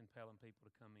 compelling people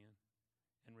to come in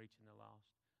and reaching the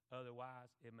lost.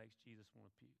 Otherwise, it makes Jesus want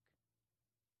to puke.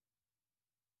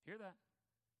 Hear that?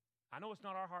 I know it's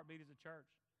not our heartbeat as a church.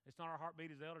 It's not our heartbeat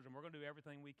as elders, and we're going to do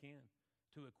everything we can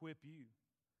to equip you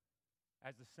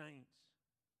as the saints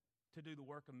to do the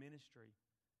work of ministry.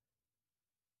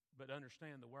 But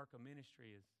understand the work of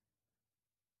ministry is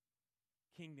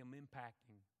kingdom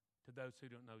impacting to those who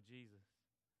don't know Jesus,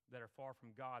 that are far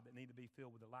from God, that need to be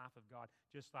filled with the life of God,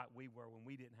 just like we were when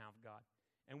we didn't have God.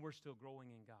 And we're still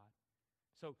growing in God.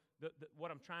 So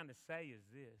what I'm trying to say is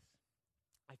this.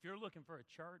 If you're looking for a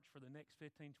church for the next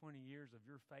 15, 20 years of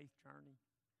your faith journey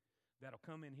that'll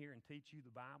come in here and teach you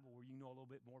the Bible, where you know a little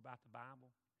bit more about the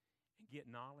Bible and get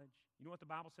knowledge. You know what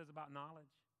the Bible says about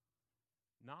knowledge?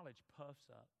 Knowledge puffs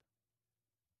up.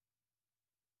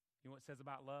 You know what it says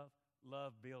about love?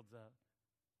 Love builds up.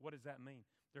 What does that mean?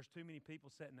 There's too many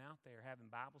people sitting out there having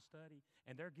Bible study,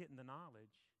 and they're getting the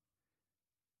knowledge,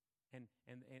 and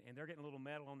they're getting a little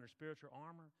metal on their spiritual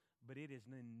armor, but it is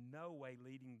in no way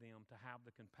leading them to have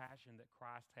the compassion that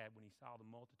Christ had when he saw the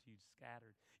multitudes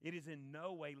scattered. It is in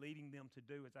no way leading them to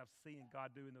do, as I've seen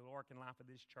God do in the work and life of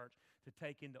this church, to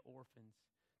take into orphans,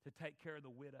 to take care of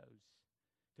the widows,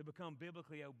 to become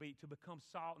biblically obedient, to become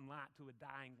salt and light to a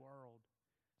dying world.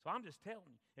 So I'm just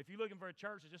telling you, if you're looking for a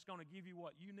church that's just going to give you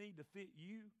what you need to fit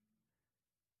you,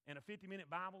 and a 50-minute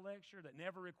Bible lecture that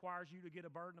never requires you to get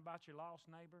a burden about your lost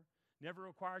neighbor, never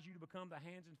requires you to become the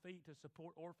hands and feet to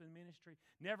support orphan ministry,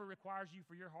 never requires you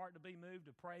for your heart to be moved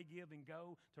to pray, give, and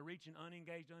go to reach an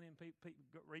unengaged,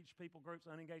 reach people groups,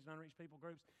 unengaged, unreached people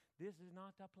groups, this is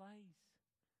not the place.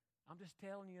 I'm just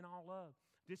telling you in all love.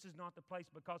 This is not the place,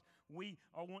 because we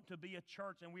want to be a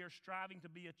church, and we are striving to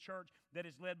be a church that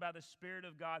is led by the Spirit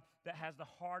of God, that has the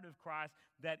heart of Christ,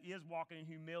 that is walking in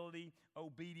humility,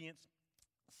 obedience,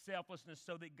 selflessness,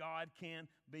 so that God can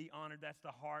be honored. That's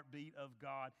the heartbeat of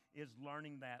God, is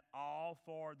learning that, all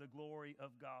for the glory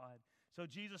of God. So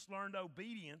Jesus learned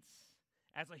obedience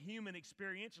as a human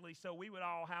experientially, so we would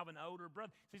all have an older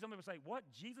brother. See, some people say, what,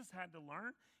 Jesus had to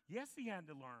learn? Yes, he had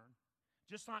to learn.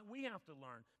 Just like we have to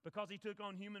learn, because he took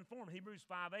on human form. Hebrews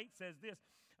 5:8 says this,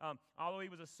 although he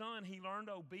was a son, he learned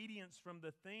obedience from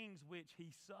the things which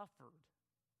he suffered.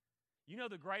 You know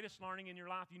the greatest learning in your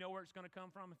life, you know where it's going to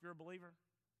come from if you're a believer?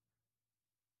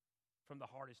 From the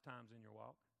hardest times in your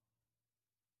walk.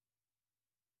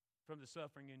 From the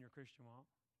suffering in your Christian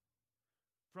walk.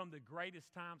 From the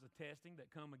greatest times of testing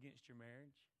that come against your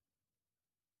marriage.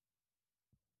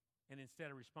 And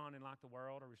instead of responding like the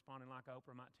world, or responding like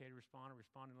Oprah might tell you to respond, or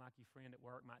responding like your friend at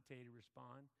work might tell you to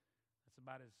respond, that's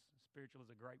about as spiritual as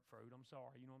a grapefruit. I'm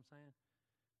sorry, you know what I'm saying?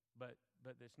 But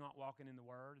it's not walking in the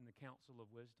Word and the counsel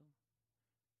of wisdom.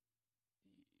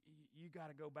 You got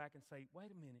to go back and say,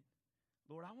 wait a minute,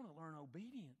 Lord, I want to learn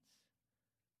obedience.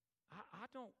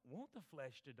 I don't want the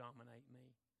flesh to dominate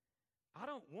me. I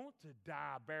don't want to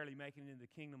die barely making it into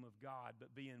the kingdom of God,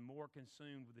 but being more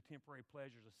consumed with the temporary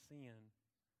pleasures of sin.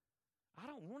 I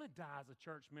don't want to die as a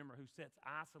church member who sits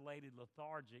isolated,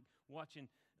 lethargic, watching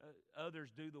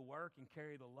others do the work and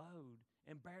carry the load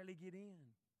and barely get in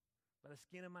by the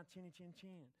skin of my chinny chin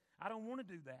chin. I don't want to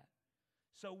do that.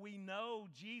 So we know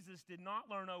Jesus did not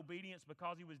learn obedience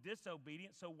because he was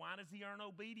disobedient. So why does he earn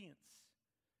obedience?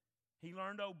 He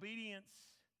learned obedience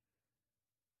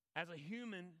as a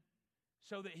human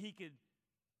so that he could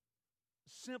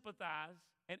sympathize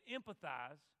and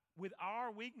empathize with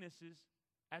our weaknesses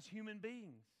as human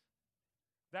beings.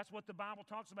 That's what the Bible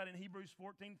talks about in Hebrews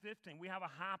 14:15. We have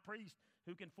a high priest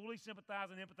who can fully sympathize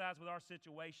and empathize with our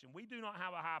situation. We do not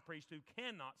have a high priest who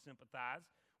cannot sympathize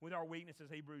with our weaknesses,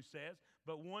 Hebrews says,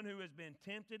 but one who has been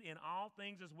tempted in all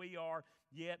things as we are,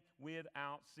 yet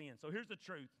without sin. So here's the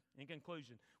truth in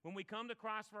conclusion. When we come to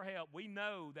Christ for help, we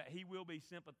know that he will be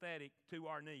sympathetic to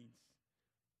our needs.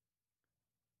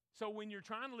 So when you're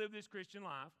trying to live this Christian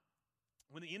life,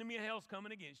 when the enemy of hell is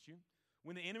coming against you,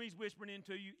 when the enemy's whispering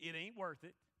into you, it ain't worth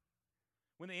it.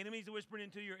 When the enemy's whispering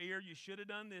into your ear, you should have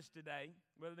done this today,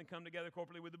 rather than come together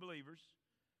corporately with the believers.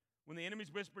 When the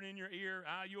enemy's whispering in your ear,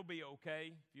 you'll be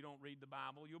okay if you don't read the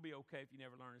Bible. You'll be okay if you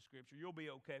never learn the Scripture. You'll be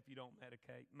okay if you don't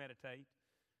meditate.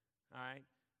 All right?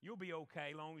 You'll be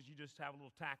okay as long as you just have a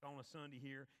little tack on a Sunday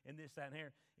here and this, that, and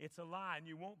here. It's a lie, and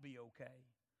you won't be okay.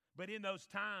 But in those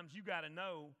times, you got to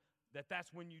know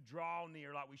that's when you draw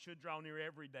near, like we should draw near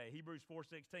every day. Hebrews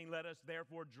 4:16, let us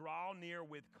therefore draw near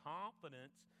with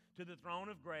confidence to the throne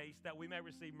of grace, that we may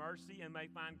receive mercy and may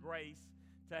find grace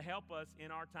to help us in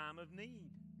our time of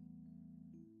need.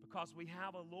 Because we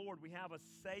have a Lord, we have a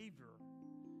Savior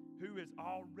who has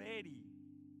already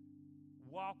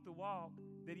walked the walk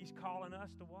that he's calling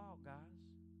us to walk, guys.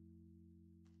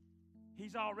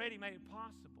 He's already made it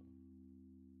possible.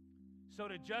 So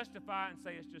to justify and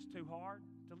say it's just too hard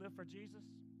to live for Jesus,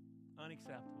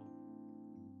 unacceptable.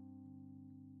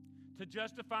 To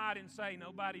justify it and say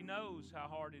nobody knows how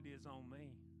hard it is on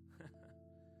me,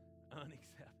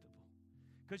 unacceptable.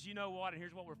 Because you know what, and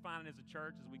here's what we're finding as a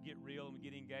church as we get real and we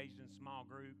get engaged in a small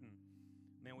group, and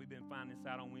man, we've been finding this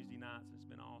out on Wednesday nights. It's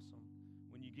been awesome.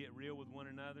 When you get real with one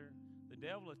another, the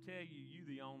devil will tell you, you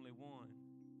the only one.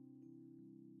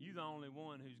 You the only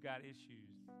one who's got issues.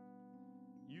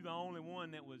 You the only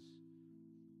one that was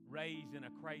raised in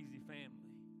a crazy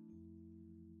family.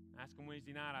 I asked him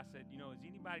Wednesday night, I said, has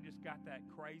anybody just got that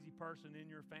crazy person in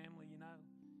your family,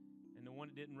 And the one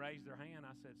that didn't raise their hand,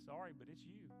 I said, sorry, but it's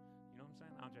you. You know what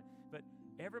I'm saying? But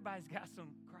everybody's got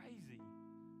some crazy.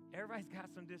 Everybody's got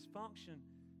some dysfunction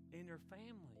in their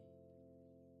family.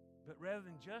 But rather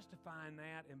than justifying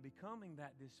that and becoming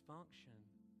that dysfunction,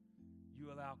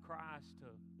 you allow Christ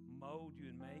to mold you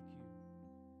and make you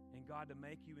and God to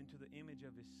make you into the image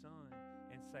of His Son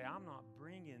and say, I'm not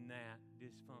bringing that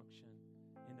dysfunction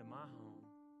into my home.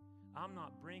 I'm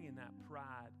not bringing that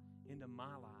pride into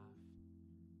my life.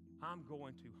 I'm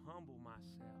going to humble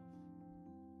myself.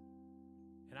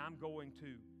 And I'm going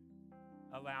to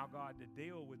allow God to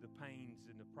deal with the pains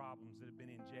and the problems that have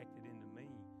been injected into me.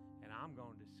 And I'm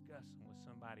going to discuss them with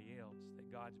somebody else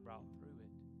that God's brought through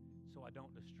it, so I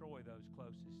don't destroy those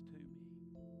closest to me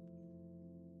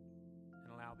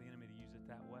and allow the enemy to use it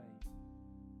that way.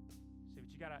 See, but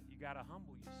you gotta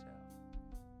humble yourself.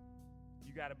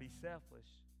 You gotta be selfish.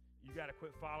 You gotta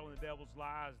quit following the devil's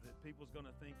lies that people's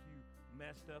gonna think you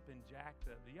messed up and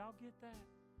jacked up. Do y'all get that?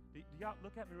 Do y'all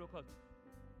look at me real close?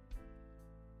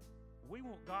 We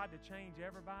want God to change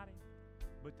everybody,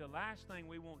 but the last thing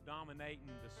we want dominating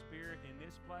the spirit in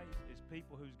this place is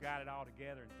people who's got it all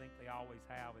together and think they always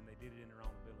have and they did it in their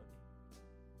own ability.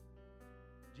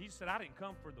 Jesus said, I didn't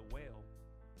come for the well.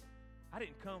 I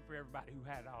didn't come for everybody who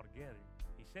had it all together.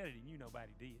 He said it, and you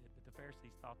nobody did, but the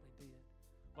Pharisees thought they did.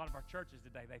 A lot of our churches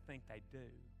today, they think they do.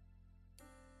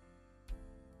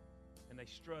 And they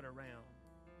strut around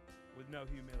with no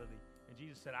humility. And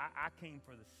Jesus said, I came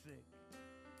for the sick.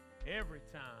 Every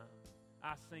time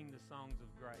I sing the songs of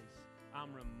grace,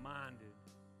 I'm reminded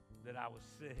that I was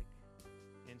sick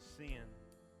in sin,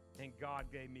 and God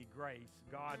gave me grace,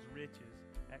 God's riches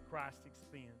at Christ's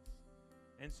expense.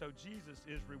 And so Jesus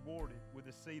is rewarded with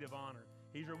a seat of honor.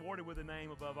 He's rewarded with a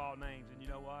name above all names. And you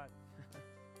know what?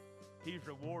 He's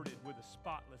rewarded with a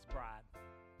spotless bride.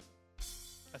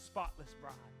 A spotless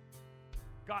bride.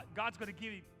 God's going to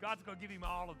give him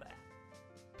all of that.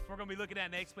 We're going to be looking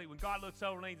at next week when God looks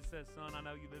over and says, son, I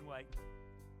know you've been waiting.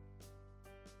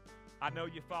 I know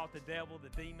you fought the devil, the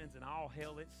demons, and all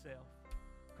hell itself.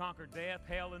 Conquered death,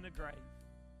 hell, and the grave.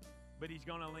 But He's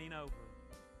going to lean over,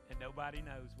 and nobody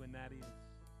knows when that is.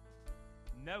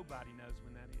 Nobody knows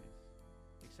when that is,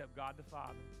 except God the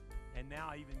Father. And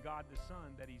now even God the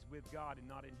Son, that He's with God and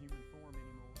not in human form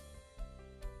anymore.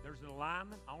 There's an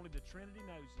alignment. Only the Trinity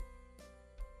knows it.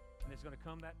 And it's going to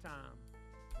come that time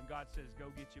when God says, go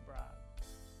get your bride.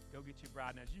 Go get your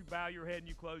bride. Now, as you bow your head and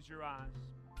you close your eyes,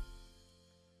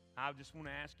 I just want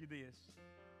to ask you this.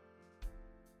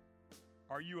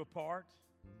 Are you a part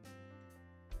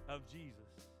of Jesus?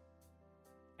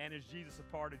 And is Jesus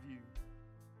a part of you?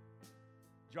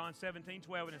 John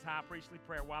 17:12 in His high priestly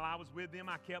prayer, while I was with them,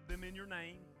 I kept them in your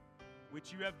name,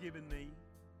 which you have given me.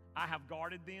 I have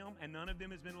guarded them, and none of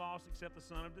them has been lost except the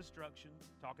son of destruction.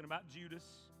 Talking about Judas.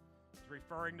 He's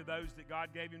referring to those that God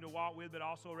gave him to walk with, but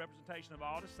also a representation of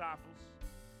all disciples,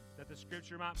 that the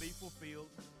scripture might be fulfilled.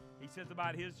 He says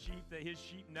about His sheep that His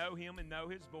sheep know Him and know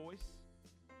His voice.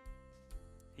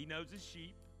 He knows His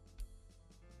sheep.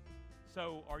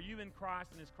 So are you in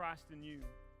Christ, and is Christ in you?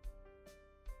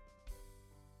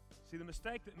 See, the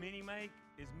mistake that many make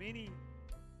is many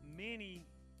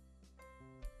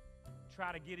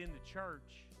try to get in the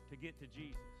church to get to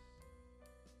Jesus.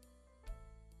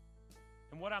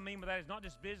 And what I mean by that is not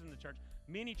just visiting the church.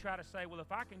 Many try to say, well,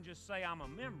 if I can just say I'm a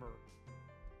member,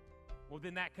 well,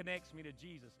 then that connects me to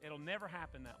Jesus. It'll never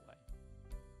happen that way.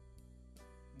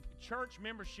 Church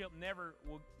membership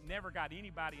never got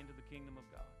anybody into the kingdom of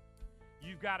God.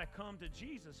 You've got to come to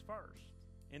Jesus first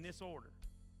in this order.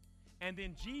 And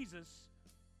then Jesus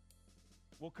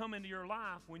will come into your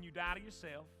life when you die to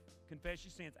yourself, confess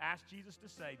your sins, ask Jesus to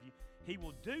save you. He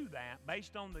will do that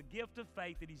based on the gift of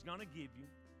faith that He's going to give you.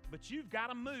 But you've got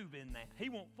to move in that. He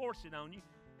won't force it on you.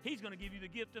 He's going to give you the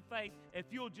gift of faith if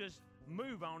you'll just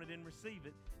move on it and receive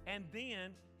it. And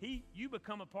then you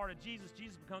become a part of Jesus.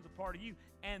 Jesus becomes a part of you.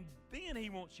 And then He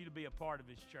wants you to be a part of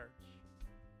His church.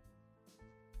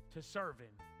 To serve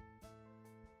Him.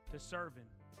 To serve Him.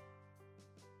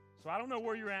 So I don't know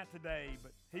where you're at today,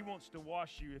 but He wants to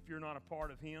wash you if you're not a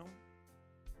part of Him.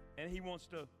 And He wants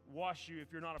to wash you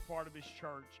if you're not a part of His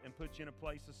church and put you in a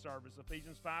place of service.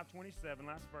 Ephesians 5:27,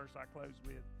 last verse I close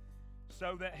with.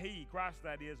 So that He, Christ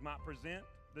that is, might present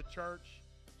the church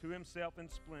to Himself in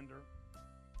splendor,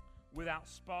 without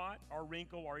spot or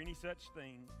wrinkle or any such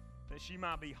thing, that she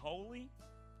might be holy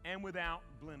and without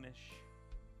blemish.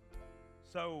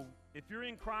 So if you're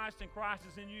in Christ and Christ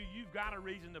is in you, you've got a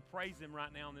reason to praise Him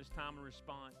right now in this time of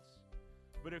response.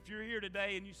 But if you're here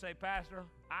today and you say, Pastor,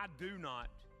 I do not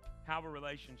have a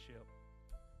relationship.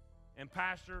 And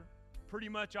Pastor, pretty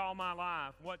much all my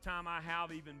life, what time I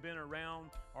have even been around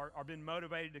or been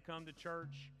motivated to come to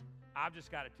church, I've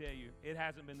just got to tell you, it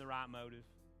hasn't been the right motive.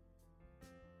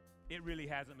 It really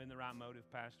hasn't been the right motive,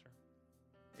 Pastor.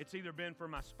 It's either been for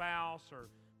my spouse or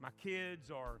my kids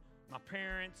or my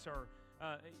parents or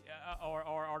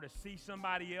to see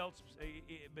somebody else,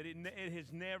 but it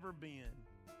has never been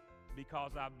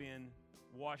because I've been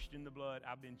washed in the blood.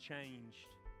 I've been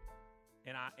changed.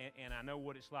 And I know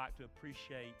what it's like to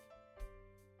appreciate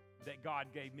that God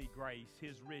gave me grace,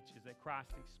 His riches at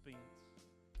Christ's expense.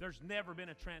 There's never been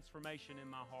a transformation in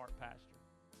my heart, Pastor.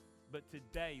 But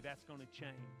today, that's going to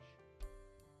change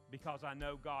because I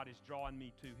know God is drawing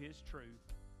me to His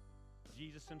truth,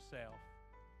 Jesus Himself,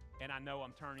 and I know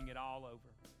I'm turning it all over.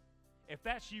 If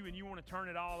that's you and you want to turn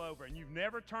it all over and you've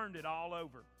never turned it all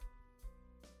over,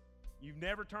 you've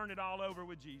never turned it all over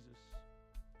with Jesus,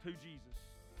 to Jesus,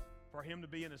 for Him to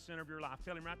be in the center of your life,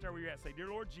 tell Him right there where you're at, say, Dear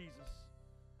Lord Jesus,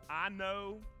 I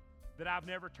know that I've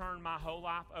never turned my whole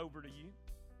life over to you.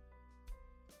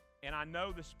 And I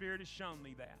know the Spirit has shown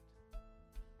me that.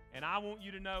 And I want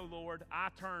you to know, Lord, I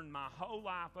turn my whole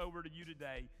life over to you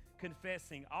today,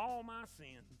 confessing all my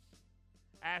sins,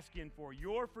 asking for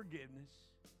your forgiveness,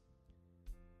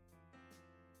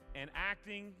 and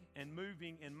acting and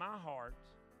moving in my heart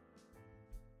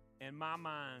and my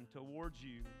mind towards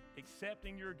you,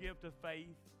 accepting your gift of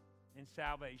faith and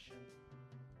salvation,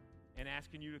 and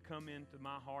asking you to come into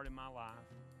my heart and my life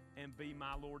and be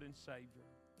my Lord and Savior.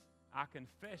 I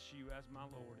confess you as my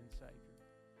Lord and Savior.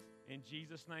 In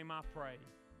Jesus' name I pray.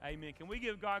 Amen. Can we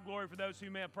give God glory for those who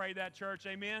may have prayed that, church?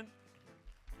 Amen.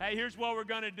 Hey, here's what we're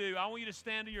going to do. I want you to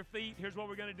stand to your feet. Here's what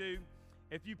we're going to do.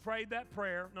 If you prayed that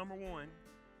prayer, number one,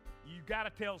 you got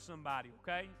to tell somebody,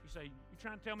 okay? You say, you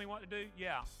trying to tell me what to do?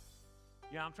 Yeah.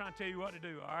 Yeah, I'm trying to tell you what to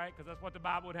do, all right? Because that's what the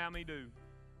Bible would have me do.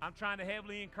 I'm trying to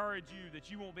heavily encourage you that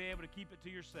you won't be able to keep it to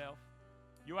yourself.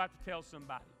 You'll have to tell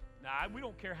somebody. Now, we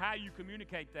don't care how you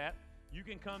communicate that. You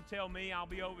can come tell me. I'll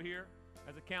be over here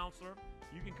as a counselor.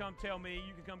 You can come tell me.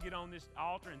 You can come get on this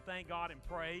altar and thank God and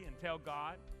pray and tell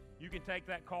God. You can take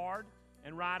that card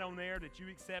and write on there that you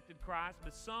accepted Christ.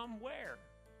 But somewhere,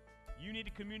 you need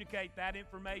to communicate that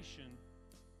information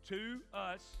to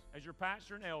us as your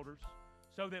pastor and elders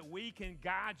so that we can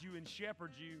guide you and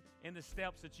shepherd you in the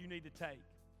steps that you need to take.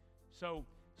 So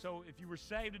if you were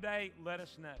saved today, let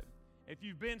us know. If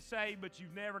you've been saved but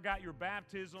you've never got your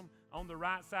baptism on the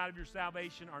right side of your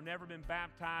salvation or never been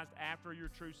baptized after your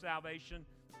true salvation,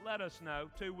 let us know.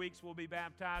 2 weeks we'll be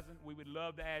baptizing. We would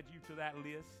love to add you to that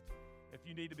list if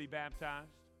you need to be baptized.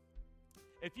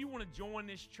 If you want to join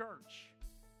this church,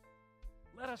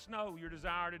 let us know your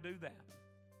desire to do that.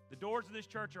 The doors of this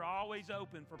church are always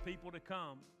open for people to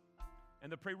come.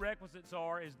 And the prerequisites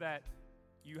is that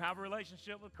you have a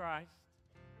relationship with Christ.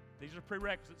 These are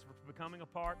prerequisites for becoming a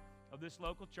part of this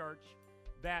local church,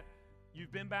 that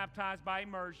you've been baptized by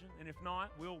immersion, and if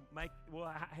not, we'll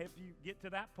help you get to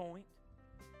that point.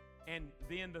 And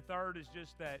then the third is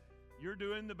just that you're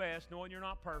doing the best, knowing you're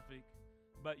not perfect,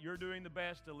 but you're doing the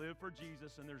best to live for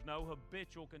Jesus, and there's no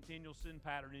habitual, continual sin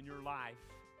pattern in your life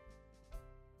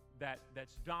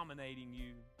that's dominating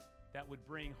you, that would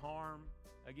bring harm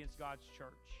against God's church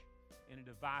in a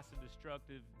divisive,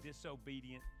 destructive,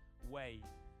 disobedient way.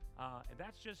 And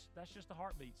that's just the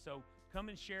heartbeat. So come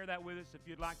and share that with us if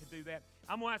you'd like to do that.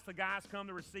 I'm going to ask the guys come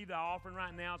to receive the offering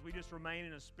right now as we just remain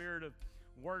in a spirit of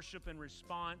worship and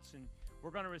response. And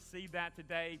we're going to receive that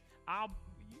today.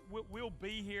 We'll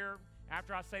be here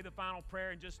after I say the final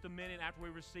prayer in just a minute after we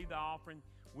receive the offering.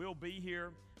 We'll be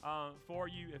here for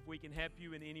you if we can help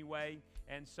you in any way.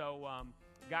 And so,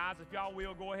 guys, if y'all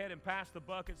will, go ahead and pass the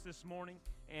buckets this morning.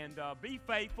 And be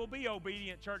faithful, be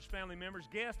obedient, church family members.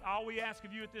 Guests, all we ask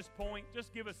of you at this point,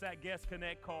 just give us that Guest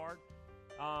Connect card.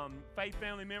 Faith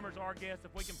family members, our guests,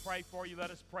 if we can pray for you, let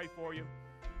us pray for you.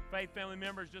 Faith family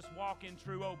members, just walk in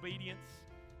true obedience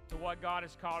to what God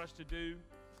has called us to do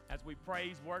as we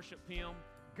praise, worship Him.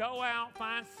 Go out,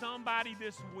 find somebody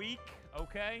this week,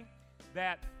 okay,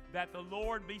 that the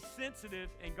Lord be sensitive,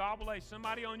 and God will lay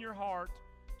somebody on your heart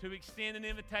to extend an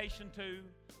invitation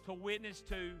to witness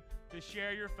to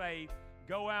share your faith.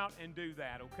 Go out and do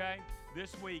that, okay,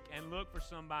 this week, and look for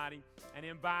somebody and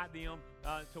invite them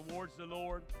towards the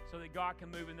Lord so that God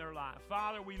can move in their life.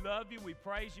 Father, we love you. We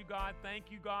praise you, God. Thank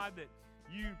you, God, that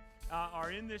you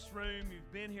are in this room.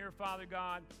 You've been here, Father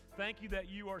God. Thank you that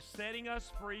you are setting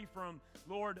us free from,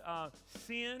 Lord,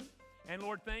 sin. And,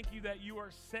 Lord, thank you that you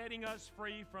are setting us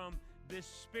free from this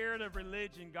spirit of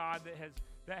religion, God,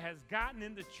 that has gotten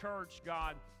in the church,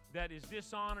 God, that is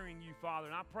dishonoring you, Father.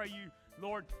 And I pray you,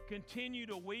 Lord, continue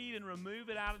to weed and remove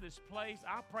it out of this place.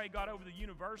 I pray, God, over the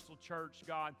universal church,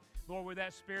 God, Lord, where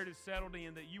that spirit is settled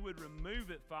in, that you would remove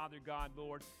it, Father God,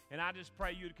 Lord. And I just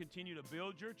pray you to continue to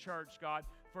build your church, God,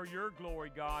 for your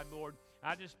glory, God, Lord.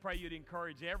 I just pray you'd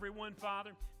encourage everyone,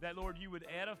 Father, that, Lord, you would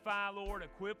edify, Lord,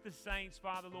 equip the saints,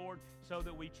 Father, Lord, so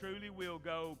that we truly will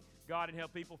go, God, and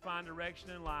help people find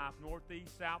direction in life,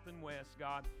 northeast, south, and west,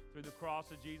 God, through the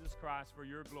cross of Jesus Christ for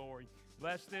your glory.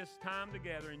 Bless this time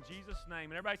together in Jesus'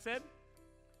 name. And everybody said,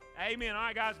 amen. All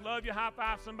right, guys, love you. High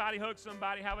five somebody, hug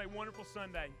somebody. Have a wonderful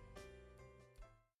Sunday.